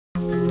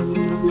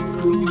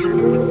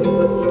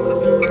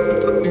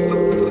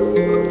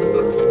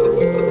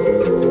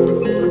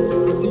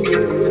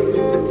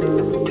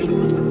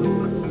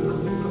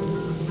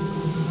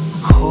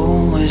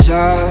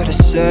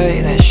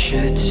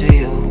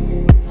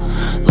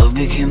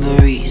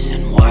other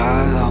reason why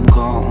I'm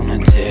gonna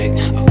take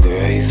a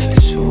grave or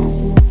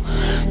two.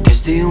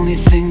 Guess the only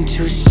thing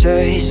to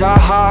say is our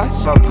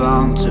hearts are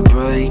bound to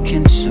break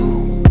in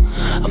two.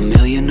 A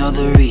million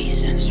other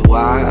reasons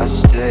why I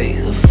stay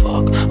the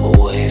fuck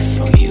away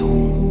from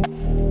you.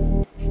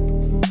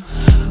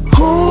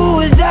 Who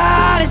was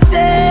I to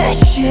say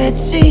shit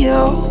to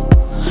you?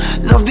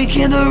 Love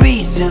became the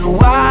reason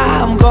why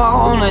I'm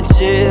gonna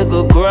take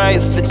a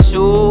grave for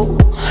two.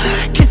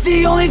 Guess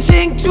the only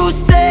thing to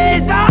say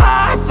is our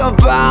hearts are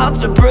about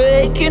to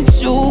break in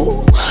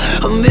two.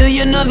 A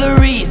million other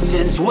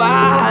reasons why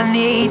I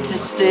need to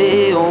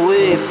stay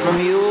away from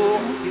you.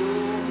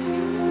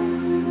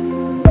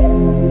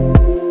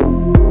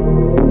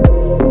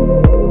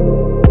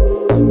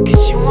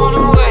 Guess you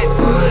wanna wait,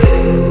 but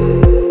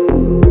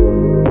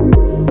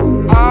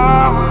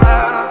I will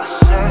never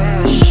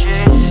say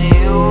shit to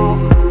you.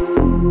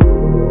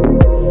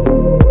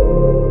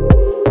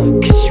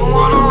 Guess you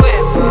wanna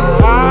wait,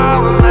 but I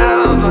will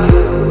never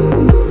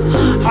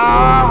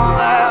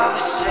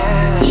say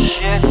that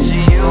shit to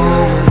you.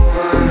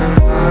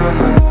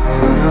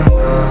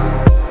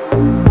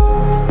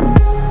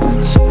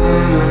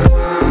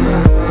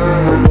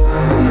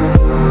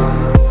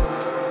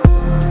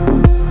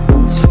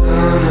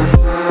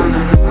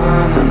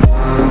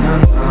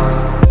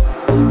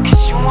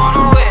 Guess you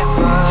wanna wait,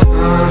 but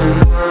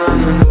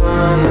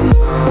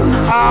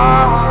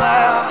I will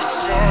never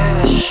say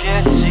that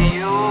shit to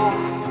you.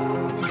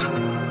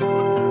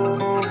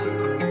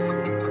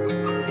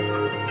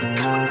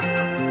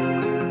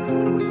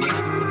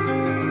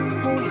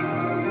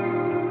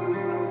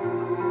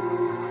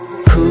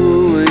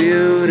 Who were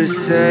you to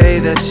say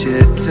that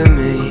shit to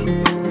me?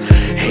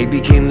 Hate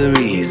became the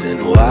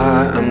reason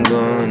why I'm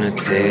gonna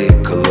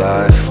take a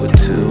life or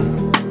two.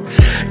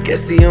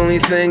 Guess the only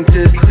thing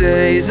to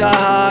say is our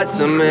hearts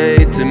are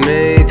made to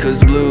make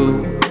us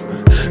blue.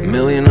 A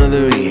million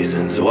other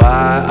reasons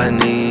why I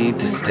need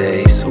to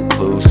stay so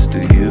close to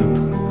you.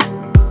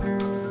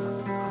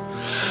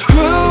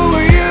 Who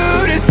were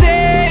you to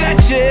say that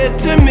shit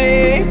to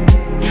me?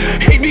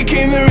 Hate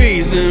became the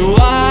reason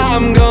why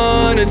I'm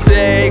gonna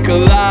take a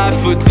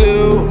life or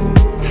two.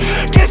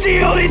 Guess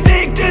the only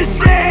thing to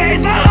say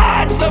is our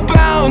hearts are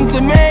bound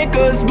to make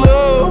us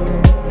blue.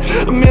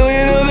 A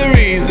million other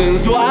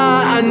reasons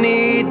why I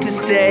need to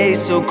stay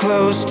so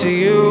close to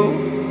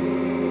you.